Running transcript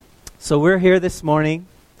So we're here this morning,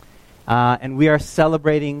 and we are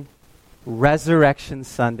celebrating Resurrection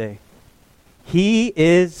Sunday. He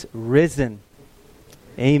is risen.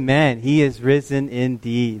 Amen. He is risen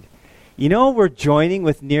indeed. You know, we're joining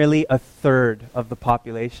with nearly a third of the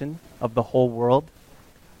population of the whole world.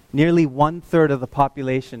 Nearly 1/3 of the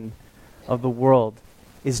population of the world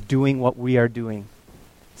is doing what we are doing,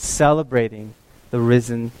 celebrating the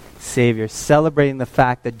risen Savior, celebrating the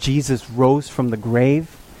fact that Jesus rose from the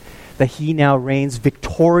grave, that he now reigns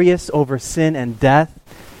victorious over sin and death,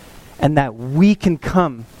 and that we can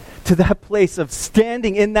come to that place of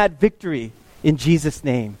standing in that victory in Jesus'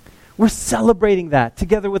 name. We're celebrating that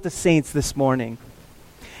together with the saints this morning.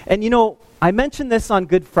 And you know, I mentioned this on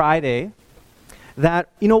Good Friday, that,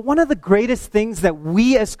 you know, one of the greatest things that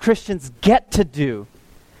we as Christians get to do,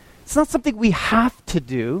 it's not something we have to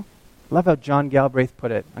do. I love how John Galbraith put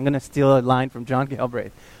it. I'm going to steal a line from John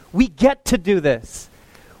Galbraith. We get to do this.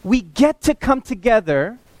 We get to come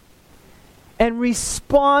together and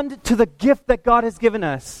respond to the gift that God has given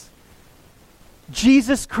us.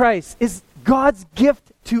 Jesus Christ is God's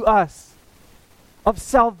gift to us of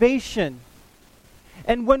salvation.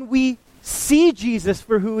 And when we see Jesus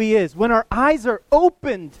for who he is, when our eyes are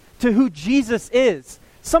opened to who Jesus is,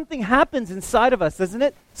 something happens inside of us, doesn't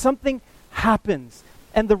it? Something happens.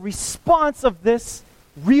 And the response of this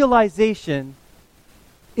realization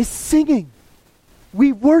is singing.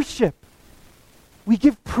 We worship. We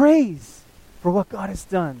give praise for what God has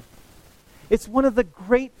done. It's one of the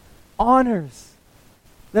great honors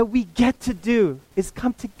that we get to do, is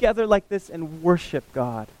come together like this and worship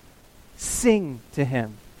God. Sing to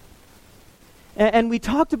him. And we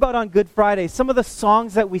talked about on Good Friday some of the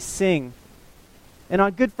songs that we sing. And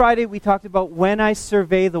on Good Friday we talked about When I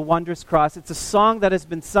Survey the Wondrous Cross. It's a song that has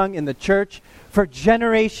been sung in the church for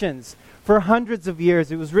generations, for hundreds of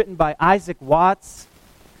years. It was written by Isaac Watts,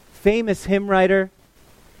 famous hymn writer,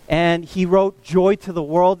 and he wrote Joy to the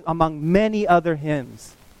World among many other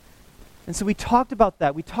hymns. And so we talked about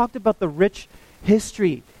that. We talked about the rich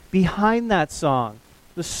history behind that song,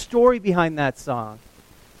 the story behind that song.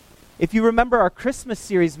 If you remember our Christmas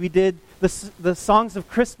series, we did the songs of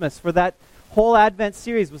Christmas. For that whole Advent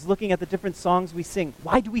series was looking at the different songs we sing.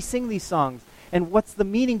 Why do we sing these songs? And what's the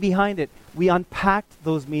meaning behind it? We unpacked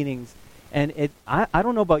those meanings. And I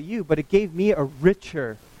don't know about you, but it gave me a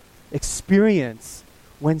richer experience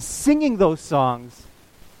when singing those songs.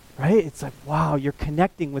 Right? It's like, wow, you're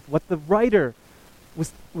connecting with what the writer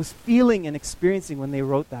was feeling and experiencing when they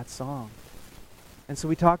wrote that song. And so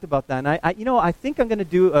we talked about that. And I think I'm going to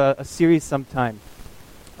do a series sometime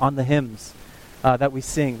on the hymns that we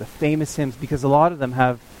sing, the famous hymns, because a lot of them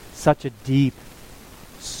have such a deep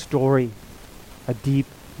story, a deep,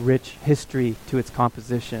 rich history to its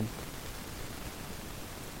composition.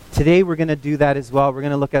 Today we're going to do that as well. We're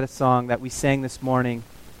going to look at a song that we sang this morning,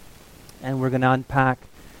 and we're going to unpack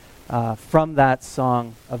from that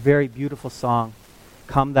song a very beautiful song,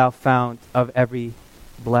 Come Thou Fount of Every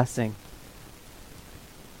Blessing.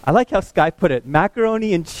 I like how Sky put it,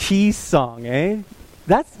 macaroni and cheese song, eh?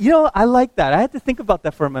 That's, you know, I like that. I had to think about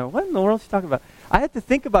that for a moment. What in the world is she talking about? I had to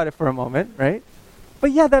think about it for a moment, right?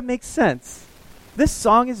 But yeah, that makes sense. This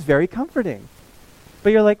song is very comforting.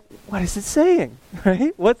 But you're like, what is it saying,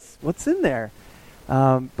 right? What's in there?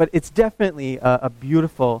 But it's definitely a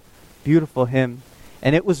beautiful, beautiful hymn.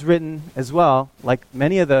 And it was written as well, like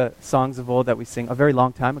many of the songs of old that we sing, a very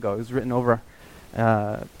long time ago. It was written over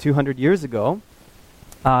 200 years ago.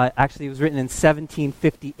 Actually, it was written in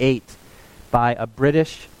 1758 by a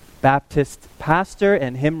British Baptist pastor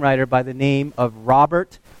and hymn writer by the name of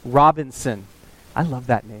Robert Robinson. I love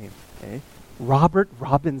that name. Okay? Robert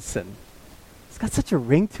Robinson. It's got such a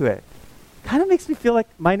ring to it. Kind of makes me feel like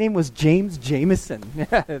my name was James Jameson.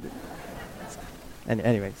 And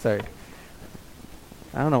anyway, sorry.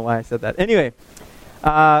 I don't know why I said that. Anyway,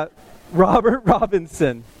 Robert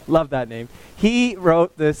Robinson. Love that name. He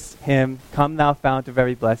wrote this hymn, Come Thou Fount of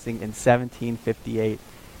Every Blessing, in 1758.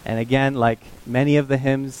 And again, like many of the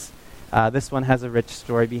hymns, this one has a rich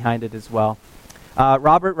story behind it as well.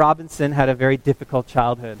 Robert Robinson had a very difficult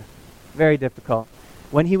childhood. Very difficult.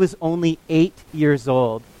 When he was only 8 years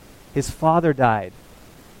old, his father died.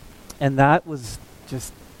 And that was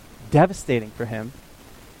just devastating for him.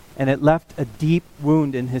 And it left a deep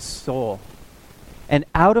wound in his soul. And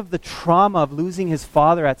out of the trauma of losing his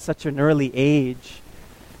father at such an early age,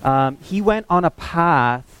 he went on a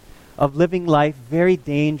path of living life very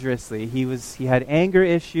dangerously. He had anger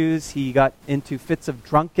issues. He got into fits of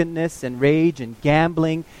drunkenness and rage and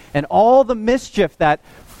gambling and all the mischief that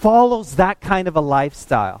follows that kind of a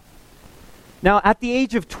lifestyle. Now, at the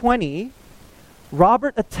age of 20,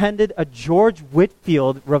 Robert attended a George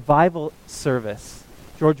Whitefield revival service.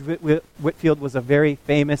 George Whitefield was a very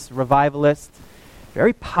famous revivalist,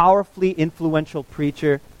 very powerfully influential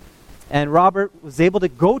preacher. And Robert was able to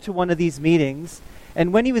go to one of these meetings.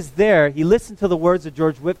 And when he was there, he listened to the words of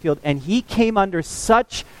George Whitefield, and he came under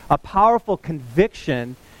such a powerful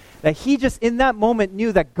conviction that he just in that moment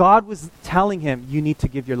knew that God was telling him, you need to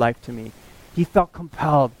give your life to me. He felt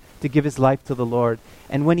compelled to give his life to the Lord.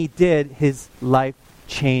 And when he did, his life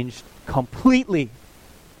changed completely.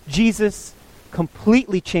 Jesus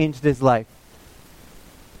completely changed his life.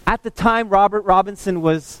 At the time, Robert Robinson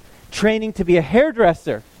was training to be a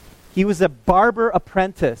hairdresser. He was a barber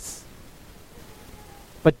apprentice.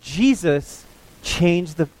 But Jesus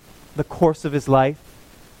changed the course of his life.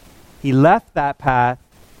 He left that path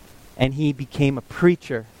and he became a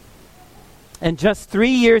preacher. And just 3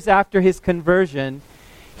 years after his conversion,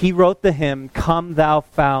 he wrote the hymn, "Come Thou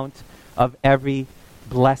Fount of Every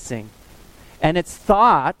Blessing." And it's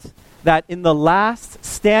thought that in the last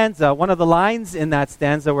stanza, one of the lines in that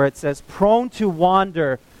stanza where it says, "Prone to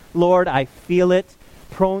wander, Lord, I feel it,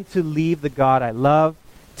 prone to leave the God I love.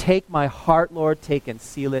 Take my heart, Lord, take and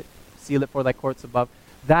seal it for thy courts above."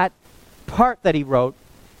 That part that he wrote,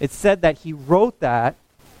 it said that he wrote that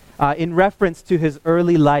in reference to his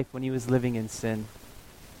early life when he was living in sin.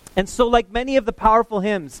 And so like many of the powerful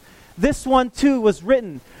hymns, this one too was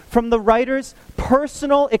written from the writer's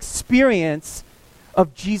personal experience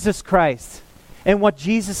of Jesus Christ and what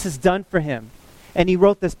Jesus has done for him. And he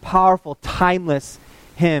wrote this powerful, timeless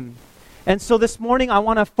hymn. And so this morning I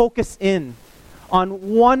want to focus in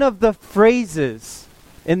on one of the phrases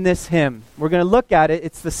in this hymn. We're going to look at it.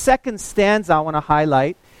 It's the second stanza I want to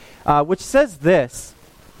highlight, which says this: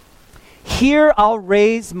 "Here I'll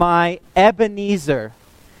raise my Ebenezer,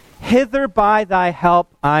 hither by thy help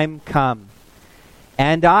I'm come,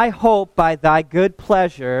 and I hope by thy good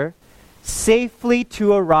pleasure safely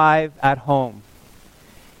to arrive at home.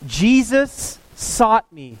 Jesus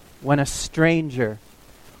sought me when a stranger,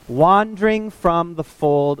 wandering from the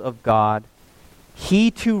fold of God.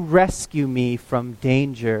 He to rescue me from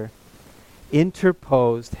danger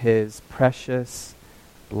interposed his precious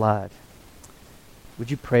blood."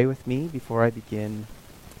 Would you pray with me before I begin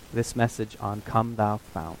this message on Come Thou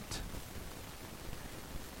Fount?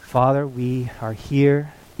 Father, we are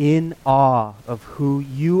here in awe of who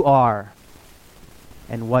you are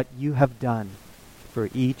and what you have done for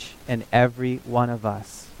each and every one of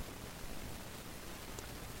us.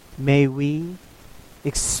 May we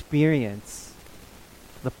experience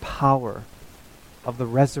the power of the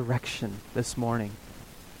resurrection this morning.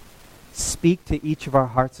 Speak to each of our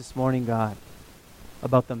hearts this morning, God,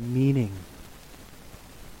 about the meaning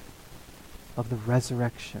of the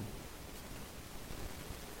resurrection.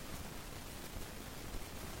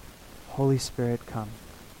 Holy Spirit, come.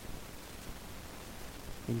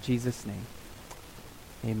 In Jesus' name,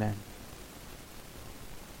 amen.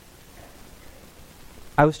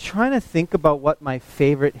 I was trying to think about what my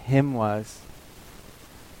favorite hymn was.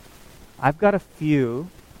 I've got a few.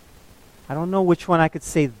 I don't know which one I could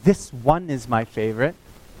say this one is my favorite,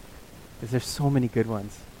 because there's so many good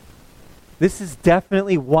ones. This is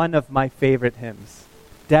definitely one of my favorite hymns.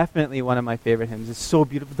 Definitely one of my favorite hymns. It's so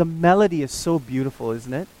beautiful. The melody is so beautiful,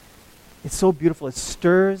 isn't it? It's so beautiful. It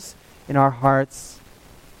stirs in our hearts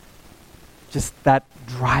just that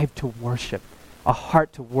drive to worship, a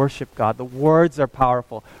heart to worship God. The words are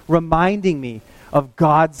powerful, reminding me of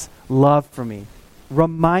God's love for me,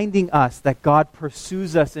 reminding us that God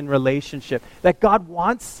pursues us in relationship, that God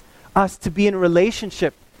wants us to be in a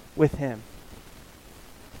relationship with him.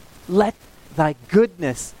 Let thy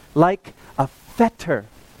goodness like a fetter.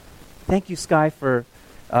 Thank you, Sky, for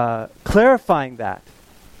clarifying that,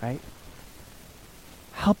 right?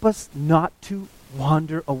 Help us not to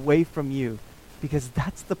wander away from you, because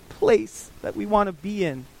that's the place that we want to be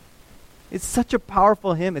in. It's such a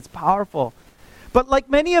powerful hymn. It's powerful. But like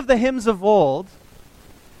many of the hymns of old,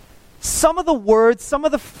 some of the words, some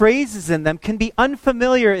of the phrases in them can be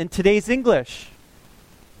unfamiliar in today's English.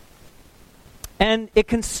 And it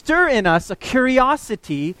can stir in us a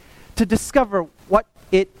curiosity to discover what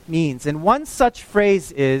it means. And one such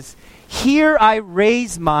phrase is, "Here I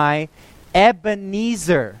raise my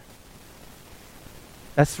Ebenezer."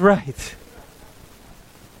 That's right.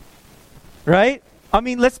 Right? I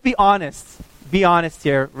mean, let's be honest. Be honest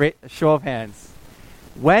here. Show of hands.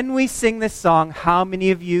 When we sing this song, how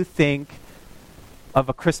many of you think of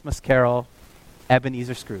A Christmas Carol,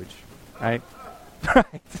 Ebenezer Scrooge? Right?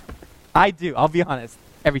 Right. I do. I'll be honest.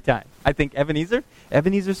 Every time. I think Ebenezer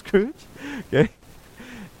Scrooge? Okay.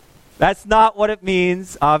 That's not what it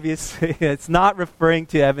means, obviously. It's not referring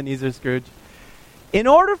to Ebenezer Scrooge. In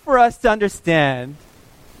order for us to understand,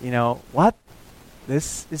 what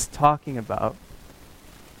this is talking about,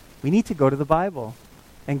 we need to go to the Bible.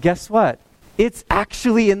 And guess what? It's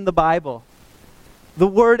actually in the Bible. The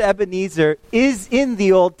word Ebenezer is in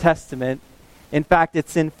the Old Testament. In fact,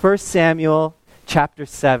 it's in 1 Samuel chapter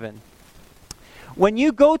 7. When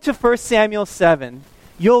you go to 1 Samuel 7,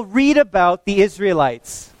 you'll read about the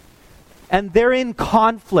Israelites. And they're in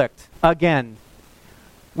conflict again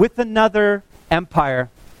with another empire,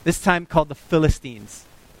 this time called the Philistines.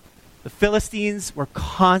 The Philistines were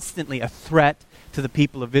constantly a threat to the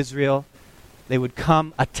people of Israel. They would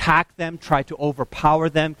come, attack them, try to overpower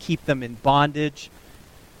them, keep them in bondage.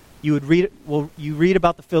 You read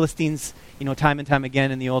about the Philistines, time and time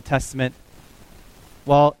again in the Old Testament.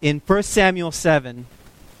 Well, in 1 Samuel 7,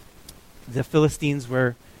 the Philistines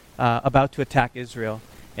were about to attack Israel,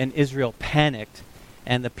 and Israel panicked.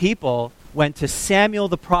 And the people went to Samuel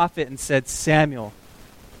the prophet and said, Samuel,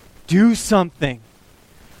 do something.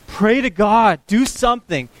 Pray to God, do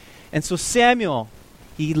something. And so Samuel,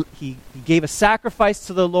 he gave a sacrifice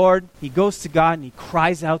to the Lord. He goes to God and he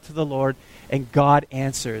cries out to the Lord, and God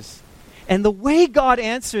answers. And the way God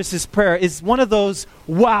answers his prayer is one of those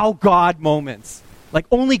wow God moments. Like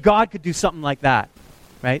only God could do something like that,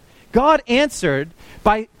 right? God answered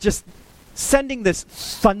by just sending this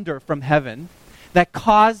thunder from heaven that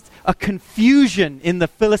caused a confusion in the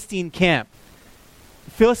Philistine camp.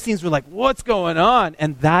 The Philistines were like, what's going on?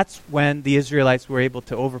 And that's when the Israelites were able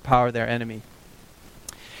to overpower their enemy.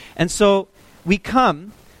 And so we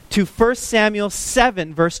come to 1 Samuel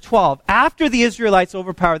 7, verse 12. After the Israelites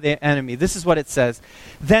overpowered their enemy, this is what it says.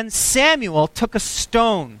 Then Samuel took a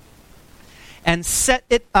stone and set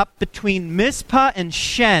it up between Mizpah and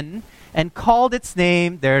Shen and called its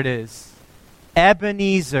name, there it is,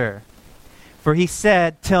 Ebenezer. For he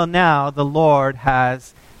said, till now the Lord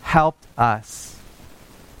has helped us.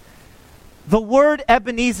 The word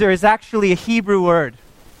Ebenezer is actually a Hebrew word.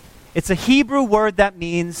 It's a Hebrew word that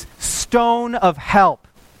means stone of help.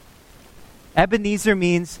 Ebenezer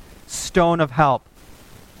means stone of help.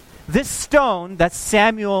 This stone that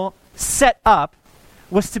Samuel set up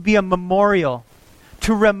was to be a memorial,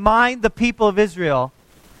 to remind the people of Israel,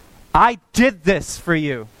 I did this for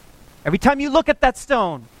you. Every time you look at that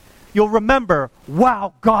stone, you'll remember,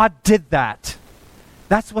 wow, God did that.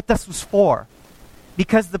 That's what this was for.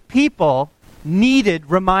 Because the people needed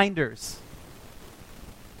reminders.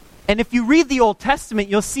 And if you read the Old Testament,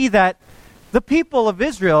 you'll see that the people of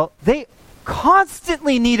Israel, they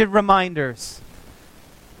constantly needed reminders.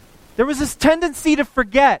 There was this tendency to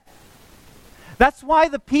forget. That's why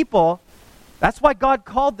God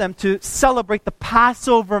called them to celebrate the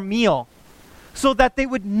Passover meal, so that they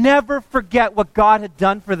would never forget what God had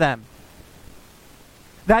done for them.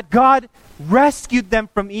 That God rescued them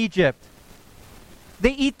from Egypt.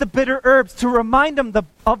 They eat the bitter herbs to remind them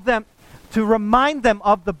of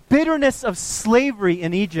the bitterness of slavery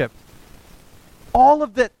in Egypt. All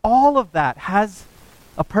of that has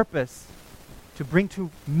a purpose, to bring to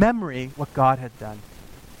memory what God had done.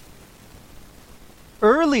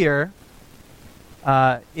 Earlier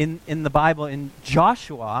in the Bible, in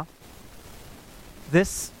Joshua,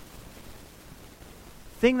 this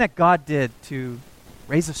thing that God did to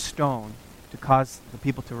raise a stone to cause the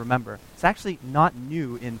people to remember, it's actually not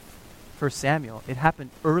new in 1 Samuel. It happened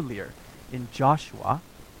earlier in Joshua,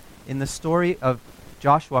 in the story of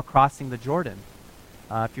Joshua crossing the Jordan.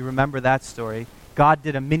 If you remember that story, God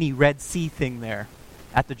did a mini Red Sea thing there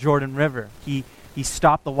at the Jordan River. He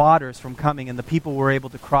stopped the waters from coming, and the people were able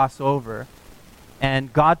to cross over.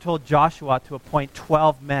 And God told Joshua to appoint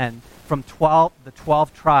 12 men from the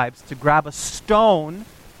 12 tribes to grab a stone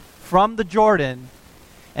from the Jordan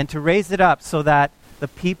and to raise it up so that the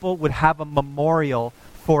people would have a memorial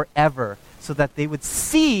forever, so that they would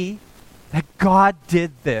see that God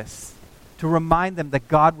did this, to remind them that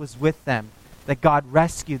God was with them, that God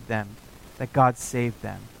rescued them, that God saved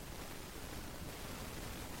them.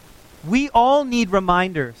 We all need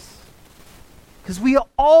reminders, because we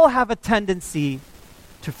all have a tendency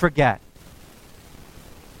to forget.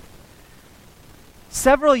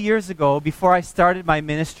 Several years ago, before I started my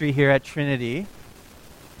ministry here at Trinity,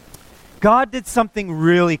 God did something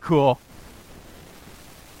really cool.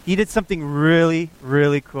 He did something really,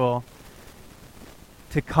 really cool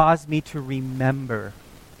to cause me to remember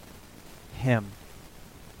Him.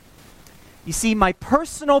 You see, my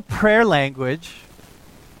personal prayer language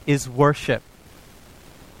is worship.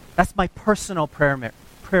 That's my personal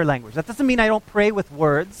prayer language. That doesn't mean I don't pray with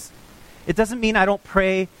words. It doesn't mean I don't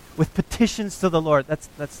pray with petitions to the Lord. That's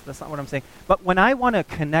not what I'm saying. But when I want to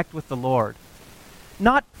connect with the Lord,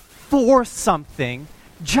 not for something,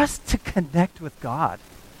 just to connect with God,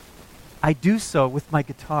 I do so with my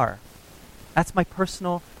guitar. That's my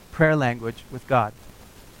personal prayer language with God.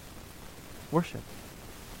 Worship.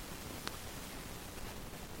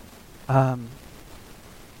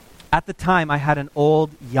 At the time, I had an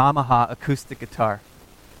old Yamaha acoustic guitar.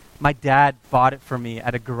 My dad bought it for me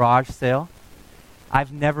at a garage sale.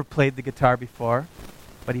 I've never played the guitar before,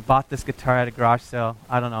 but he bought this guitar at a garage sale.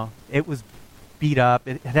 I don't know. It was beat up.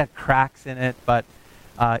 It had cracks in it, but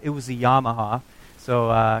it was a Yamaha.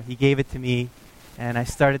 So he gave it to me, and I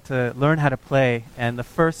started to learn how to play. And the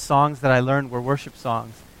first songs that I learned were worship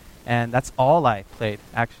songs. And that's all I played,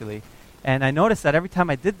 actually. And I noticed that every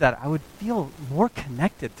time I did that, I would feel more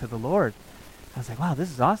connected to the Lord. I was like, wow,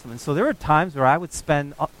 this is awesome. And so there were times where I would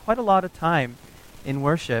spend quite a lot of time in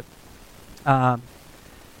worship,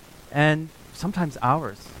 and sometimes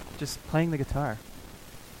hours just playing the guitar.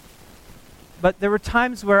 But there were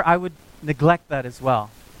times where I would neglect that as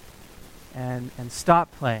well and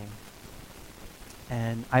stop playing.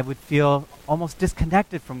 And I would feel almost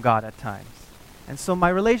disconnected from God at times. And so my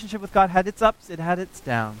relationship with God had its ups, it had its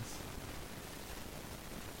downs.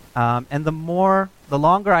 And the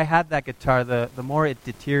longer I had that guitar, the more it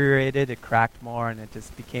deteriorated, it cracked more, and it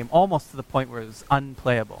just became almost to the point where it was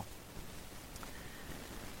unplayable.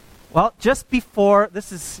 Well, just before,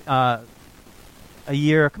 this is a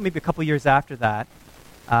year, maybe a couple years after that,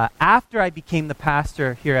 after I became the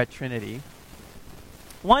pastor here at Trinity,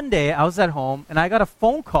 one day I was at home and I got a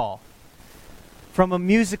phone call from a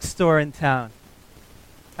music store in town.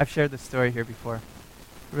 I've shared this story here before.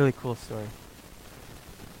 Really cool story.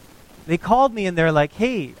 They called me and they're like,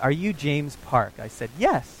 hey, are you James Park? I said,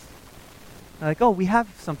 yes. They're like, oh, we have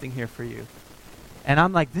something here for you. And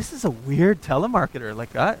I'm like, this is a weird telemarketer.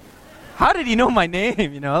 Like, how did he know my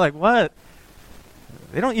name? Like what?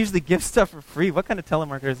 They don't usually give stuff for free. What kind of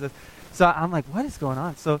telemarketer is this? So I'm like, what is going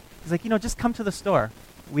on? So he's like, just come to the store.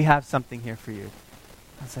 We have something here for you.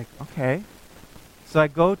 I was like, okay. So I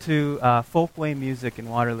go to Folkway Music in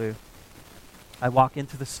Waterloo. I walk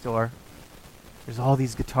into the store. There's all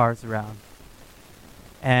these guitars around.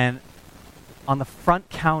 And on the front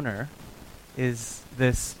counter is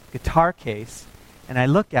this guitar case. And I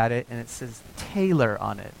look at it and it says Taylor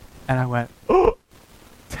on it. And I went, oh,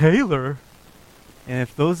 Taylor? And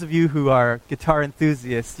if those of you who are guitar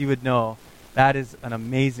enthusiasts, you would know that is an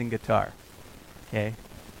amazing guitar. Okay?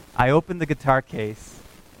 I opened the guitar case,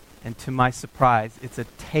 and to my surprise, it's a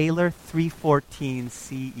Taylor 314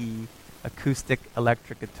 CE acoustic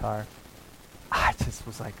electric guitar. I just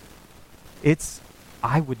was like,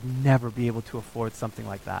 I would never be able to afford something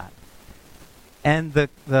like that. And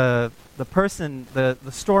the person, the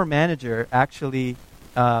store manager actually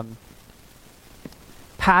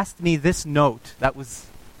passed me this note that was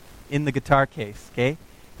in the guitar case, okay?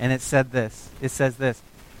 And it said this. It says this.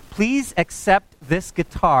 Please accept this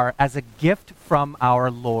guitar as a gift from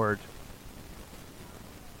our Lord.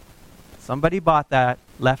 Somebody bought that,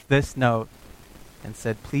 left this note, and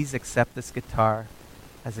said, please accept this guitar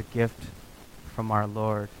as a gift from our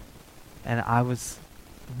Lord. And I was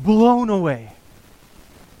blown away.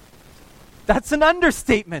 That's an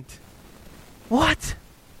understatement. What?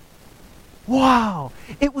 Wow.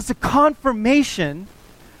 It was a confirmation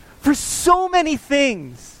for so many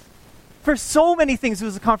things. For so many things, it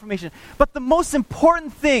was a confirmation. But the most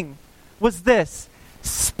important thing was this.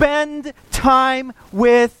 Spend time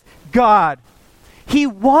with God. He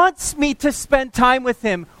wants me to spend time with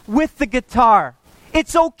Him with the guitar.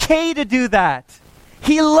 It's okay to do that.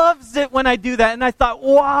 He loves it when I do that. And I thought,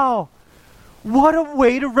 wow, what a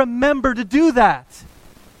way to remember to do that.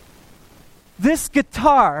 This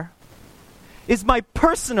guitar is my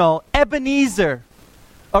personal Ebenezer,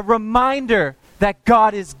 a reminder that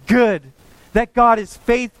God is good, that God is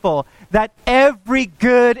faithful, that every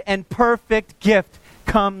good and perfect gift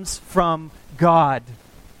comes from God.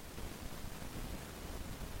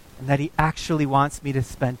 And that He actually wants me to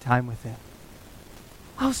spend time with Him.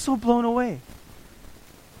 I was so blown away.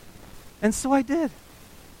 And so I did.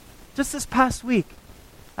 Just this past week,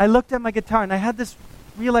 I looked at my guitar and I had this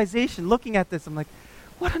realization looking at this. I'm like,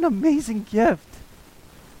 what an amazing gift.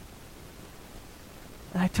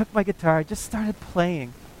 And I took my guitar, I just started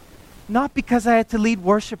playing. Not because I had to lead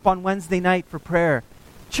worship on Wednesday night for prayer,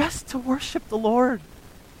 just to worship the Lord.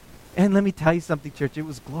 And let me tell you something, church, it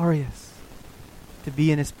was glorious to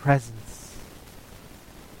be in His presence.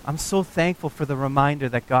 I'm so thankful for the reminder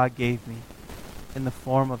that God gave me in the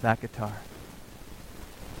form of that guitar.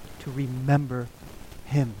 To remember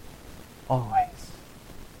Him always.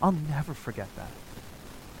 I'll never forget that.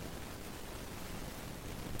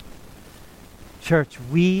 Church,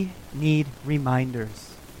 we need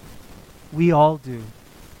reminders. We all do.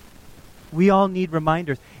 We all need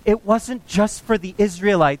reminders. It wasn't just for the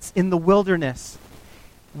Israelites in the wilderness.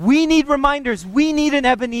 We need reminders. We need an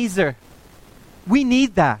Ebenezer. We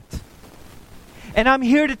need that. And I'm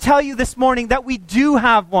here to tell you this morning that we do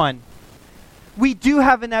have one. We do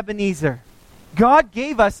have an Ebenezer. God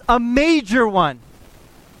gave us a major one.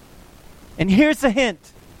 And here's a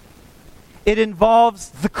hint. It involves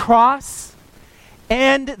the cross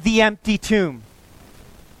and the empty tomb.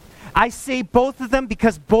 I say both of them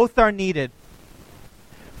because both are needed.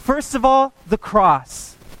 First of all, the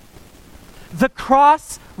cross. The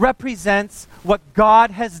cross represents what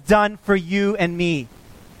God has done for you and me.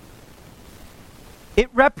 It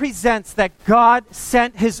represents that God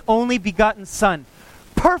sent His only begotten Son,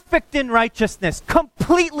 perfect in righteousness,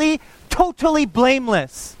 completely, totally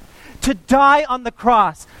blameless, to die on the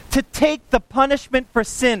cross, to take the punishment for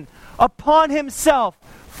sin upon Himself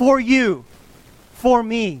for you, for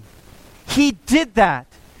me. He did that.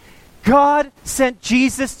 God sent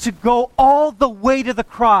Jesus to go all the way to the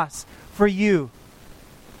cross for you,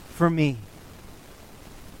 for me.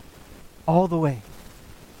 All the way.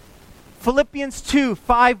 Philippians 2,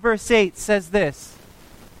 5 verse 8 says this.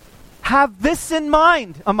 Have this in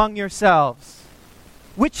mind among yourselves,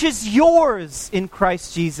 which is yours in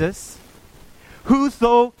Christ Jesus, who,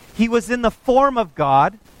 though He was in the form of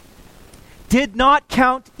God, did not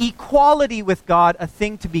count equality with God a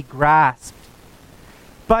thing to be grasped,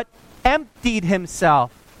 but emptied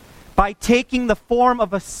Himself by taking the form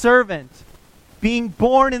of a servant, being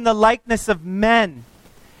born in the likeness of men,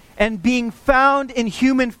 and being found in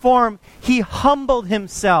human form, He humbled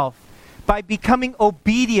Himself by becoming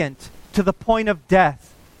obedient to the point of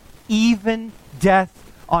death, even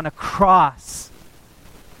death on a cross.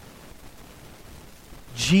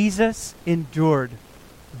 Jesus endured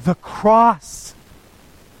the cross.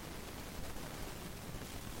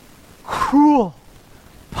 Cruel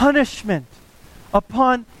punishment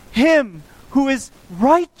upon Him who is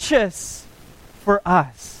righteous for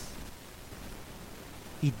us.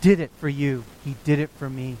 He did it for you. He did it for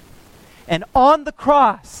me. And on the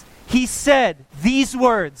cross, He said these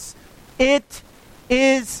words, "It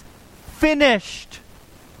is finished."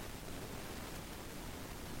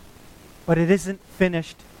 But it isn't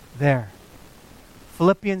finished there.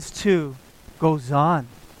 Philippians 2 goes on.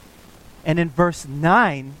 And in verse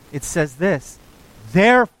 9, it says this,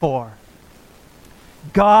 "Therefore,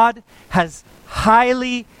 God has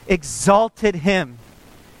highly exalted Him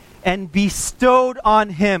and bestowed on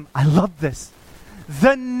Him," I love this,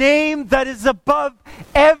 "the name that is above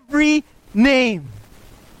every name,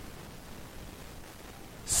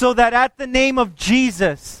 so that at the name of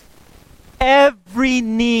Jesus, every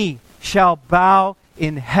knee shall bow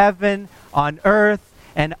in heaven, on earth,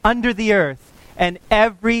 and under the earth, and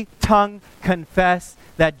every tongue confess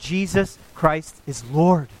that Jesus Christ is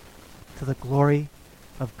Lord, to the glory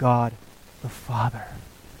of God the Father."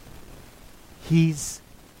 He's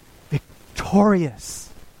victorious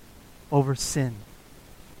over sin.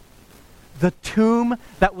 The tomb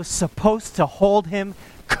that was supposed to hold Him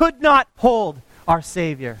could not hold our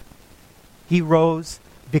Savior. He rose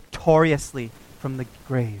victoriously from the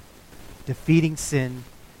grave, defeating sin,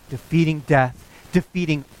 defeating death,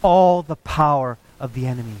 defeating all the power of the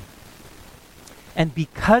enemy. And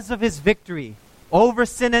because of His victory over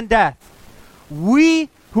sin and death, we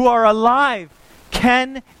who are alive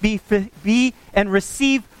can be and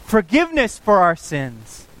receive forgiveness for our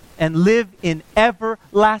sins and live in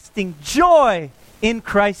everlasting joy in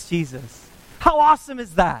Christ Jesus. How awesome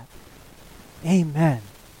is that? Amen.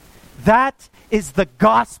 That is the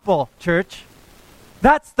gospel, church.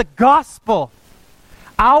 That's the gospel.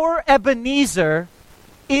 Our Ebenezer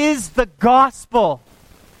is the gospel.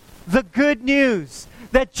 The good news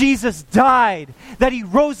that Jesus died, that He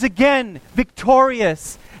rose again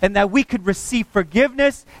victorious, and that we could receive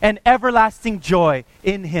forgiveness and everlasting joy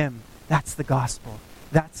in Him. That's the gospel.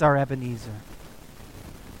 That's our Ebenezer.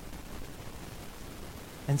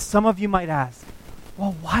 And some of you might ask,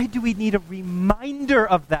 well, why do we need a reminder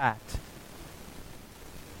of that?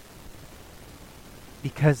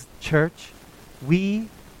 Because, church, we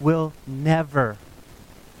will never,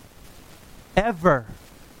 ever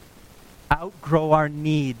outgrow our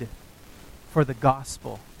need for the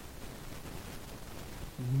gospel.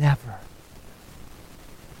 Never.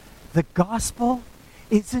 The gospel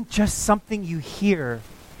isn't just something you hear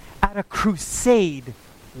at a crusade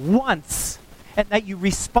once and that you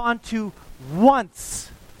respond to once.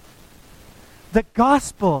 The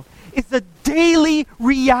gospel is a daily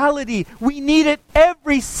reality. We need it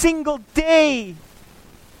every single day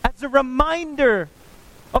as a reminder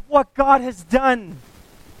of what God has done.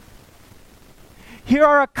 Here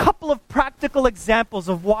are a couple of practical examples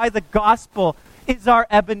of why the gospel is our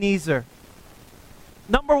Ebenezer.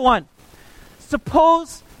 Number one,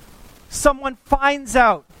 suppose someone finds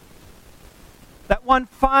out that one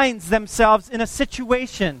finds themselves in a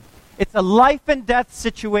situation. It's a life and death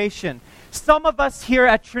situation. Some of us here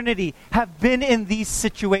at Trinity have been in these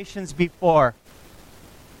situations before,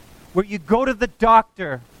 where you go to the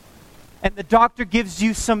doctor and the doctor gives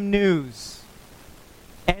you some news,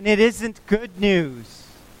 and it isn't good news.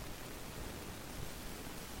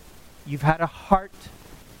 You've had a heart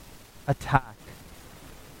attack.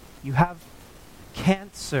 You have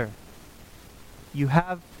cancer. You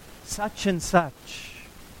have such and such.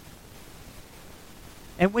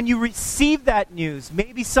 And when you receive that news,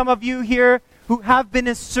 maybe some of you here who have been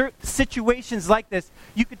in situations like this,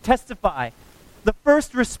 you could testify. The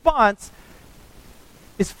first response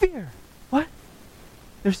is fear. What?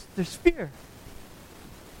 There's fear.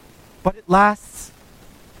 But it lasts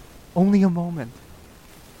only a moment.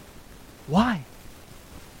 Why?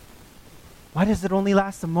 Why does it only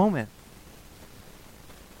last a moment?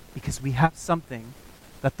 Because we have something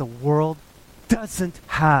that the world doesn't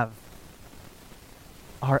have.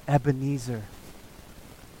 Our Ebenezer,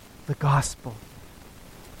 the gospel.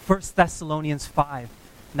 1 Thessalonians 5,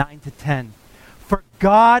 9-10. For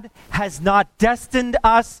God has not destined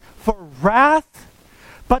us for wrath,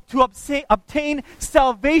 but to obtain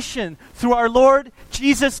salvation through our Lord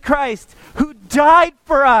Jesus Christ, who died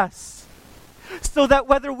for us, so that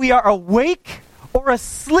whether we are awake or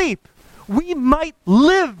asleep, we might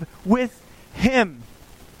live with Him.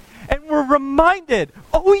 And we're reminded,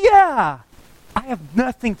 oh yeah, I have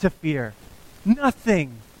nothing to fear.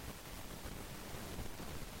 Nothing.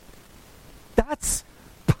 That's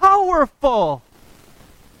powerful.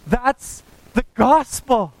 That's the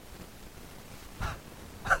gospel.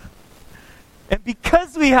 And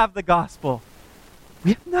because we have the gospel,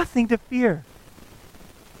 we have nothing to fear.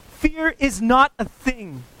 Fear is not a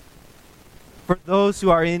thing for those who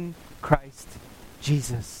are in Christ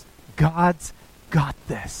Jesus. God's got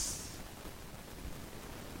this.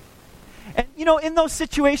 And in those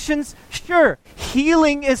situations, sure,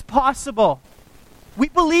 healing is possible. We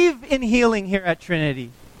believe in healing here at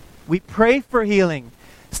Trinity. We pray for healing.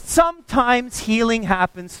 Sometimes healing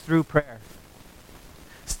happens through prayer.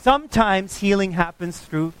 Sometimes healing happens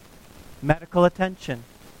through medical attention.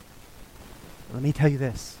 Let me tell you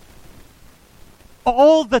this.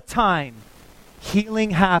 All the time,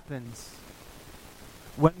 healing happens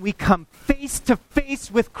when we come face to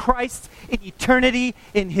face with Christ in eternity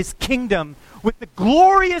in His kingdom with the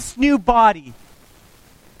glorious new body,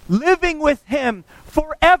 living with Him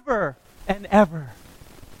forever and ever.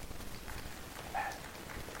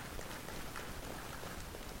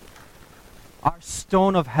 Our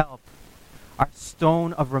stone of help, our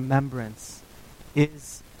stone of remembrance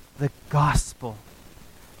is the gospel,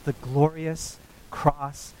 the glorious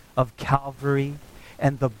cross of Calvary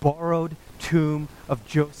and the borrowed tomb of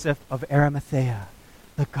Joseph of Arimathea,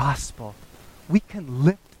 the gospel. We can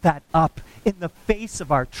lift that up in the face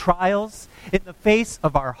of our trials, in the face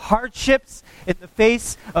of our hardships, in the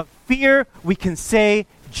face of fear. We can say,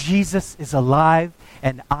 Jesus is alive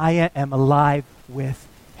and I am alive with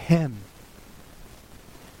Him.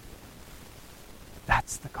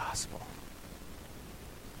 That's the gospel.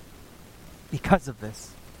 Because of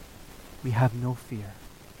this, we have no fear.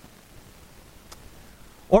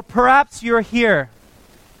 Or perhaps you're here.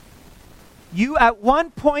 You at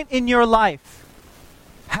one point in your life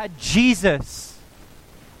had Jesus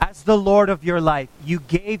as the Lord of your life. You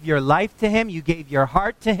gave your life to Him. You gave your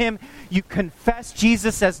heart to Him. You confessed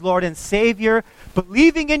Jesus as Lord and Savior,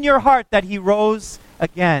 believing in your heart that He rose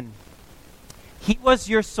again. He was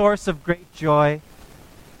your source of great joy,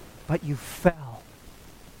 but you fell.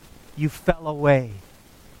 You fell away.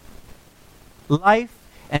 Life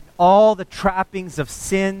and all the trappings of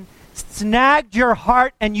sin snagged your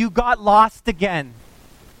heart and you got lost again.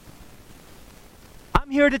 I'm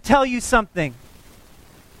here to tell you something.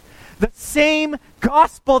 The same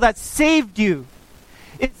gospel that saved you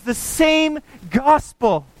is the same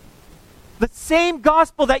gospel. The same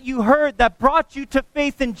gospel that you heard that brought you to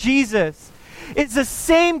faith in Jesus is the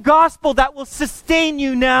same gospel that will sustain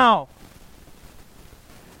you now.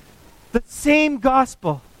 The same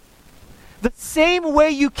gospel. The same way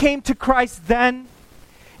you came to Christ then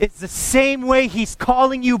is the same way He's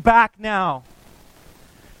calling you back now.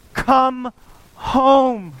 Come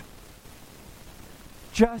home.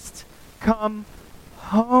 Just come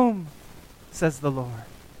home, says the Lord.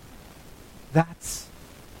 That's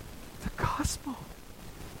the gospel.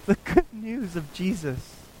 The good news of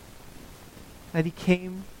Jesus. That He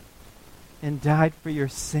came and died for your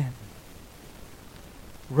sin.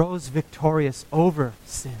 rose victorious over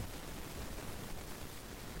sin.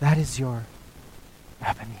 That is your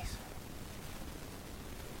Ebenezer.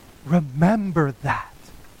 Remember that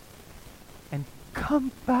and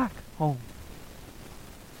come back home.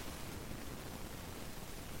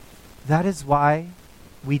 That is why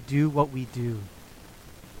we do what we do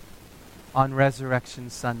on Resurrection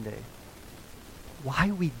Sunday.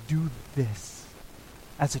 Why we do this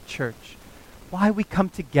as a church. Why we come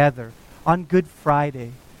together on Good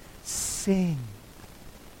Friday, sing.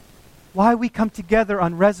 Why we come together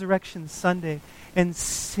on Resurrection Sunday and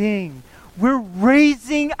sing. We're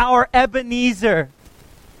raising our Ebenezer,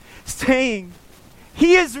 saying,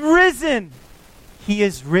 He is risen. He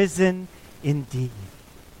is risen indeed.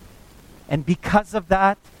 And because of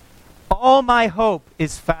that, all my hope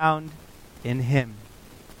is found in Him.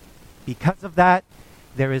 Because of that,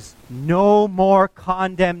 there is no more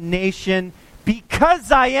condemnation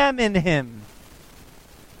because I am in Him.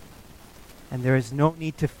 And there is no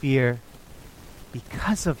need to fear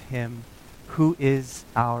because of Him who is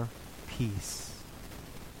our peace.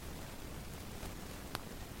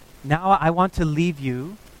 Now I want to leave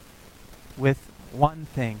you with one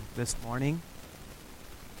thing this morning.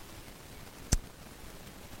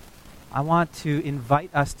 I want to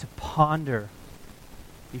invite us to ponder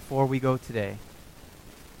before we go today.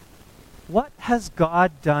 What has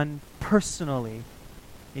God done personally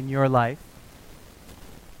in your life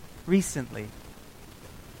recently?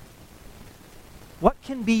 What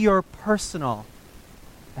can be your personal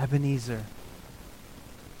Ebenezer?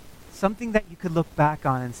 Something that you could look back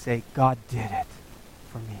on and say, God did it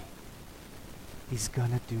for me. He's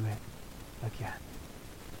going to do it again.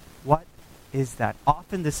 What is that?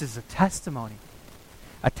 Often this is a testimony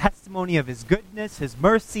of His goodness, His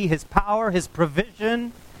mercy, His power, His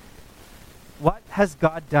provision. What has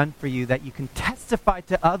God done for you that you can testify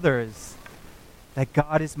to others that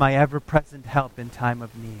God is my ever-present help in time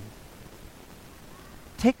of need?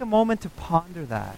 Take a moment to ponder that.